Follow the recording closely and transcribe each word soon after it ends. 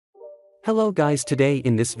Hello guys, today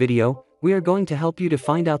in this video, we are going to help you to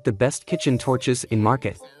find out the best kitchen torches in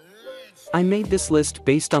market. I made this list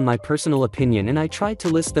based on my personal opinion and I tried to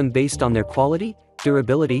list them based on their quality,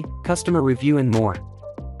 durability, customer review and more.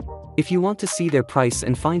 If you want to see their price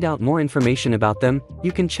and find out more information about them,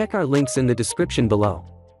 you can check our links in the description below.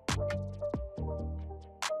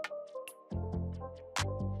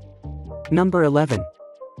 Number 11.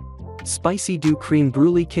 Spicy Dew Creme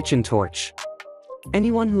Brulee Kitchen Torch.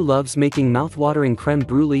 Anyone who loves making mouth-watering creme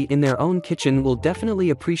brulee in their own kitchen will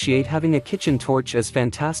definitely appreciate having a kitchen torch as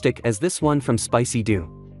fantastic as this one from Spicy Dew.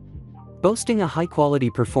 Boasting a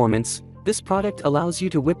high-quality performance, this product allows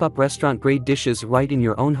you to whip up restaurant-grade dishes right in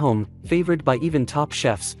your own home, favored by even top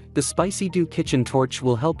chefs. The Spicy Dew kitchen torch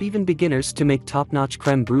will help even beginners to make top-notch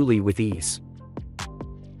creme brulee with ease.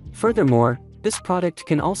 Furthermore, this product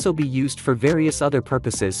can also be used for various other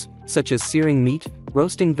purposes, such as searing meat,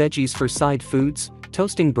 roasting veggies for side foods,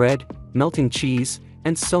 toasting bread, melting cheese,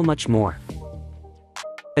 and so much more.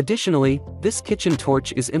 Additionally, this kitchen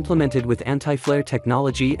torch is implemented with anti-flare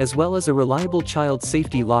technology as well as a reliable child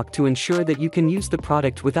safety lock to ensure that you can use the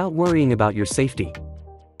product without worrying about your safety.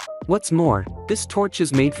 What's more, this torch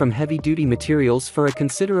is made from heavy-duty materials for a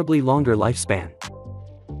considerably longer lifespan.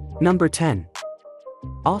 Number 10.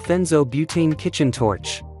 Offenso Butane Kitchen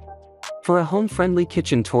Torch. For a home-friendly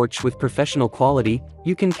kitchen torch with professional quality,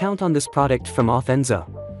 you can count on this product from Offenso.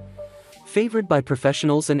 Favored by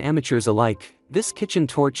professionals and amateurs alike, this kitchen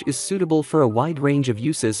torch is suitable for a wide range of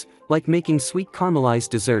uses, like making sweet caramelized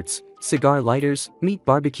desserts, cigar lighters, meat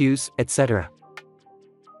barbecues, etc.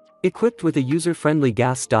 Equipped with a user-friendly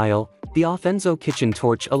gas dial, the Offenso kitchen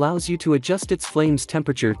torch allows you to adjust its flame's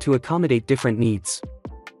temperature to accommodate different needs.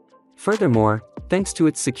 Furthermore, thanks to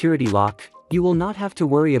its security lock, you will not have to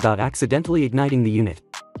worry about accidentally igniting the unit.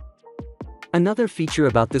 Another feature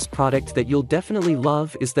about this product that you'll definitely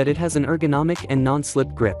love is that it has an ergonomic and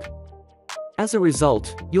non-slip grip. As a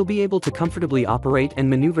result, you'll be able to comfortably operate and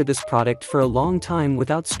maneuver this product for a long time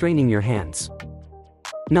without straining your hands.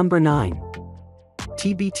 Number 9.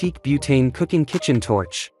 TBTeak Butane Cooking Kitchen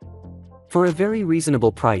Torch. For a very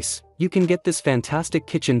reasonable price, you can get this fantastic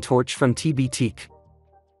kitchen torch from TBTeak.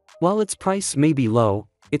 While its price may be low,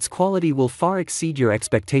 its quality will far exceed your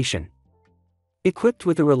expectation. Equipped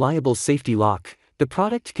with a reliable safety lock, the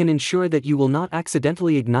product can ensure that you will not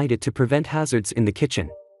accidentally ignite it to prevent hazards in the kitchen.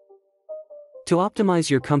 To optimize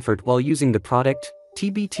your comfort while using the product,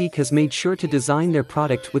 TBTeak has made sure to design their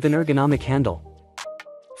product with an ergonomic handle.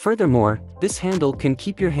 Furthermore, this handle can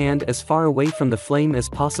keep your hand as far away from the flame as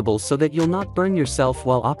possible so that you'll not burn yourself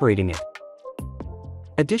while operating it.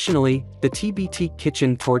 Additionally, the TBTeak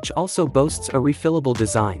kitchen torch also boasts a refillable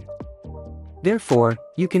design. Therefore,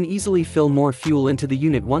 you can easily fill more fuel into the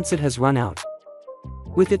unit once it has run out.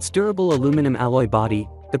 With its durable aluminum alloy body,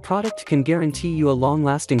 the product can guarantee you a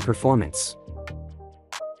long-lasting performance.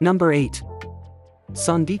 Number 8.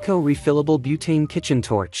 Sondico Refillable Butane Kitchen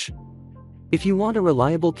Torch. If you want a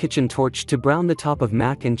reliable kitchen torch to brown the top of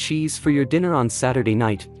mac and cheese for your dinner on Saturday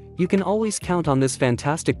night, you can always count on this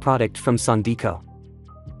fantastic product from Sondico.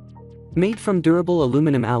 Made from durable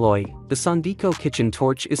aluminum alloy, the Sondico kitchen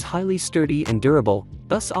torch is highly sturdy and durable,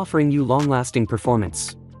 thus offering you long-lasting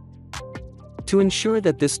performance. To ensure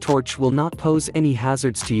that this torch will not pose any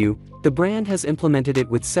hazards to you, the brand has implemented it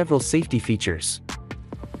with several safety features.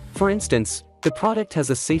 For instance, the product has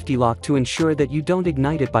a safety lock to ensure that you don't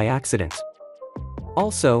ignite it by accident.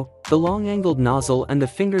 Also, the long-angled nozzle and the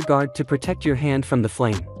finger guard to protect your hand from the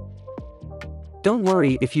flame. Don't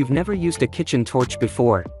worry if you've never used a kitchen torch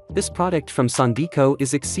before, this product from Sondico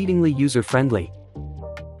is exceedingly user-friendly.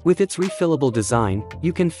 With its refillable design,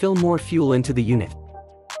 you can fill more fuel into the unit.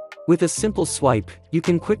 With a simple swipe, you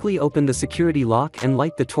can quickly open the security lock and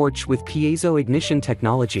light the torch with piezo ignition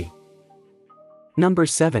technology. Number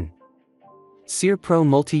 7. Sear Pro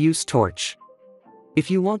Multi-Use Torch.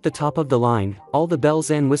 If you want the top-of-the-line, all the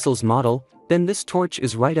bells and whistles model, then this torch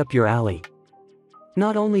is right up your alley.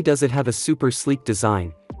 Not only does it have a super sleek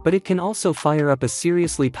design, but it can also fire up a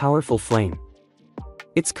seriously powerful flame.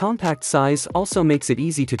 Its compact size also makes it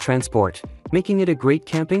easy to transport, making it a great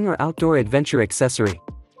camping or outdoor adventure accessory.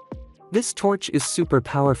 This torch is super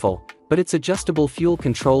powerful, but its adjustable fuel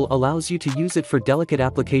control allows you to use it for delicate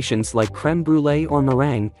applications like creme brulee or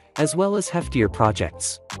meringue, as well as heftier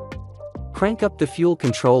projects. Crank up the fuel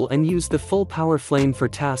control and use the full power flame for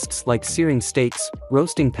tasks like searing steaks,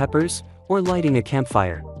 roasting peppers, or lighting a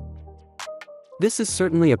campfire. This is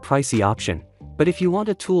certainly a pricey option, but if you want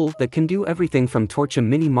a tool that can do everything from torch a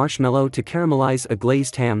mini marshmallow to caramelize a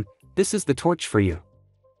glazed ham, this is the torch for you.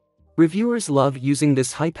 Reviewers love using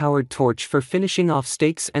this high-powered torch for finishing off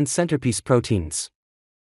steaks and centerpiece proteins.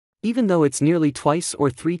 Even though it's nearly twice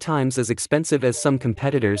or 3 times as expensive as some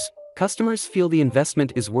competitors, customers feel the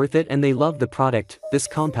investment is worth it and they love the product. This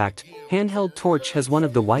compact, handheld torch has one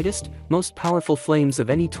of the widest, most powerful flames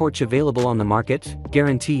of any torch available on the market,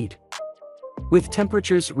 guaranteed. With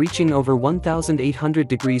temperatures reaching over 1,800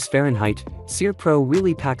 degrees Fahrenheit, Sear Pro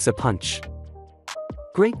really packs a punch.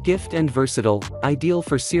 Great gift and versatile, ideal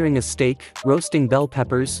for searing a steak, roasting bell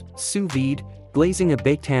peppers, sous vide, glazing a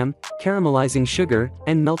baked ham, caramelizing sugar,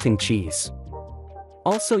 and melting cheese.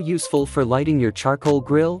 Also useful for lighting your charcoal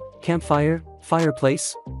grill, campfire,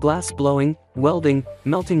 fireplace, glass blowing, welding,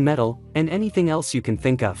 melting metal, and anything else you can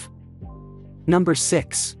think of. Number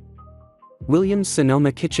 6. Williams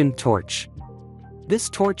Sonoma Kitchen Torch. This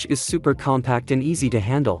torch is super compact and easy to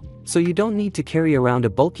handle, so you don't need to carry around a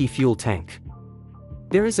bulky fuel tank.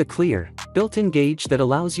 There is a clear, built-in gauge that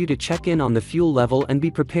allows you to check in on the fuel level and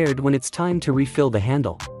be prepared when it's time to refill the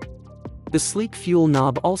handle. The sleek fuel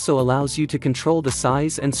knob also allows you to control the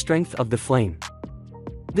size and strength of the flame.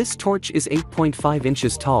 This torch is 8.5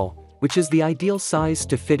 inches tall, which is the ideal size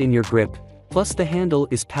to fit in your grip, plus the handle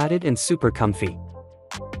is padded and super comfy.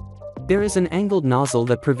 There is an angled nozzle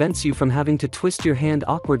that prevents you from having to twist your hand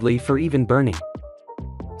awkwardly for even burning.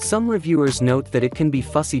 Some reviewers note that it can be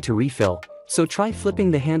fussy to refill, so try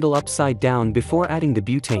flipping the handle upside down before adding the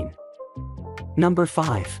butane. Number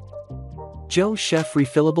 5. Joe Chef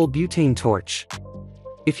Refillable Butane Torch.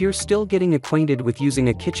 If you're still getting acquainted with using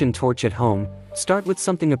a kitchen torch at home, start with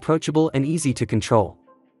something approachable and easy to control.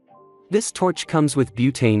 This torch comes with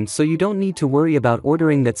butane, so you don't need to worry about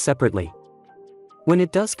ordering that separately. When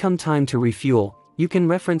it does come time to refuel, you can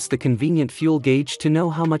reference the convenient fuel gauge to know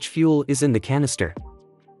how much fuel is in the canister.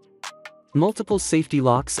 Multiple safety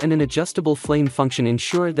locks and an adjustable flame function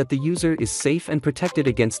ensure that the user is safe and protected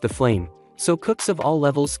against the flame, so cooks of all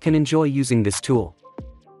levels can enjoy using this tool.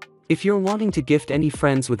 If you're wanting to gift any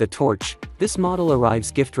friends with a torch, this model arrives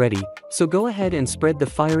gift-ready, so go ahead and spread the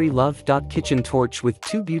fiery love. Kitchen torch with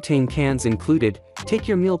 2 butane cans included. Take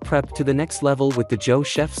your meal prep to the next level with the Joe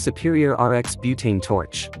Chef Superior RX Butane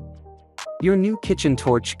Torch. Your new kitchen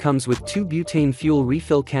torch comes with 2 butane fuel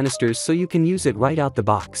refill canisters, so you can use it right out the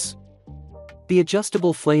box. The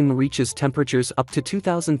adjustable flame reaches temperatures up to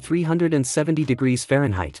 2,370 degrees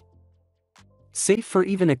Fahrenheit. Safe for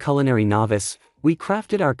even a culinary novice, we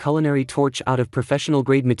crafted our culinary torch out of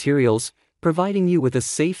professional-grade materials, providing you with a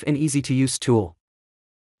safe and easy-to-use tool.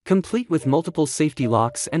 Complete with multiple safety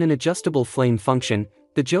locks and an adjustable flame function,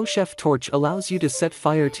 the Joe Chef torch allows you to set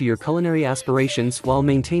fire to your culinary aspirations while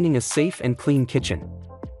maintaining a safe and clean kitchen.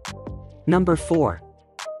 Number 4.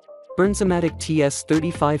 Bernzomatic TS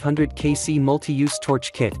 3500 KC Multi-Use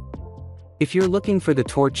Torch Kit. If you're looking for the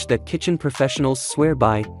torch that kitchen professionals swear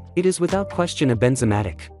by, it is without question a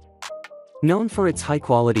Bernzomatic. Known for its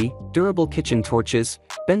high-quality, durable kitchen torches,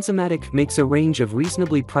 Bernzomatic makes a range of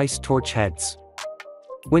reasonably priced torch heads.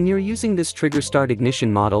 When you're using this trigger start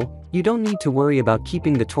ignition model, you don't need to worry about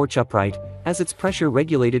keeping the torch upright, as it's pressure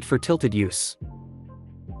regulated for tilted use.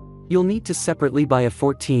 You'll need to separately buy a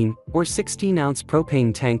 14 or 16-ounce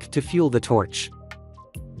propane tank to fuel the torch.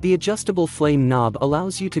 The adjustable flame knob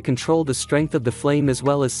allows you to control the strength of the flame as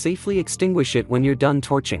well as safely extinguish it when you're done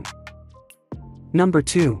torching. Number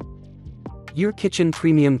 2. Your Kitchen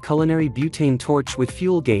Premium Culinary Butane Torch with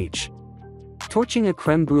Fuel Gauge. Torching a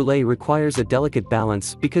creme brulee requires a delicate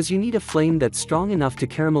balance because you need a flame that's strong enough to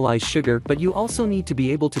caramelize sugar, but you also need to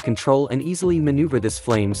be able to control and easily maneuver this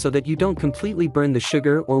flame so that you don't completely burn the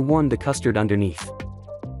sugar or warm the custard underneath.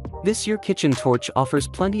 This Your Kitchen torch offers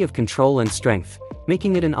plenty of control and strength,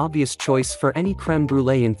 making it an obvious choice for any creme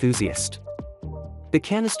brulee enthusiast. The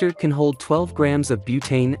canister can hold 12 grams of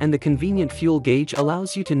butane, and the convenient fuel gauge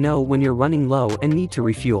allows you to know when you're running low and need to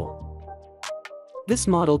refuel. This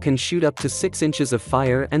model can shoot up to 6 inches of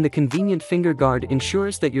fire, and the convenient finger guard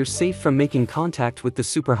ensures that you're safe from making contact with the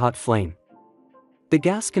super hot flame. The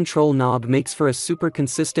gas control knob makes for a super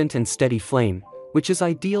consistent and steady flame, which is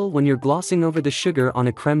ideal when you're glossing over the sugar on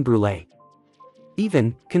a creme brulee.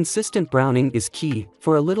 Even, consistent browning is key.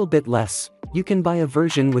 For a little bit less, you can buy a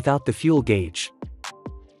version without the fuel gauge.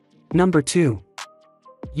 Number 2.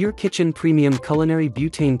 Your Kitchen Premium Culinary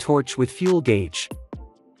Butane Torch with Fuel Gauge.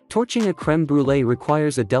 Torching a creme brulee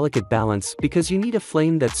requires a delicate balance because you need a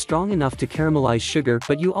flame that's strong enough to caramelize sugar,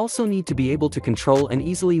 but you also need to be able to control and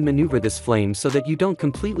easily maneuver this flame so that you don't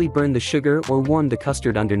completely burn the sugar or warm the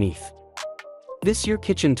custard underneath. This Your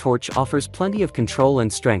Kitchen torch offers plenty of control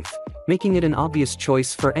and strength, making it an obvious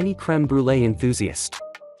choice for any creme brulee enthusiast.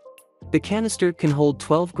 The canister can hold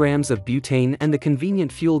 12 grams of butane, and the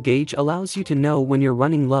convenient fuel gauge allows you to know when you're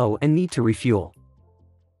running low and need to refuel.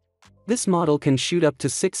 This model can shoot up to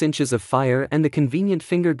 6 inches of fire, and the convenient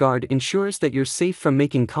finger guard ensures that you're safe from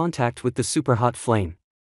making contact with the super hot flame.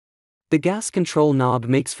 The gas control knob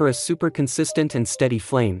makes for a super consistent and steady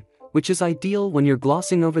flame, which is ideal when you're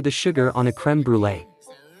glossing over the sugar on a creme brulee.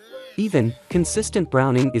 Even, consistent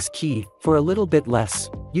browning is key. For a little bit less,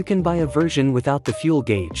 you can buy a version without the fuel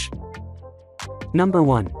gauge. Number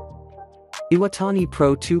 1. Iwatani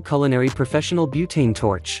Pro 2 Culinary Professional Butane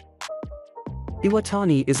Torch.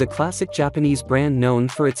 Iwatani is a classic Japanese brand known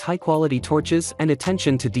for its high-quality torches and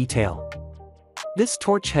attention to detail. This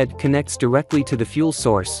torch head connects directly to the fuel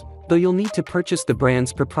source, though you'll need to purchase the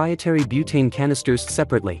brand's proprietary butane canisters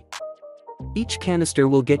separately. Each canister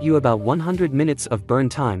will get you about 100 minutes of burn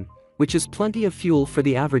time, which is plenty of fuel for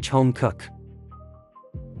the average home cook.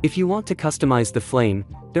 If you want to customize the flame,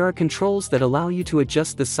 there are controls that allow you to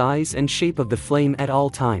adjust the size and shape of the flame at all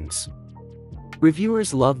times.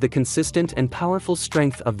 Reviewers love the consistent and powerful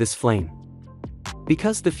strength of this flame.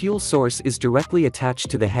 Because the fuel source is directly attached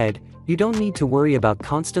to the head, you don't need to worry about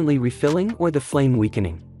constantly refilling or the flame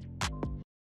weakening.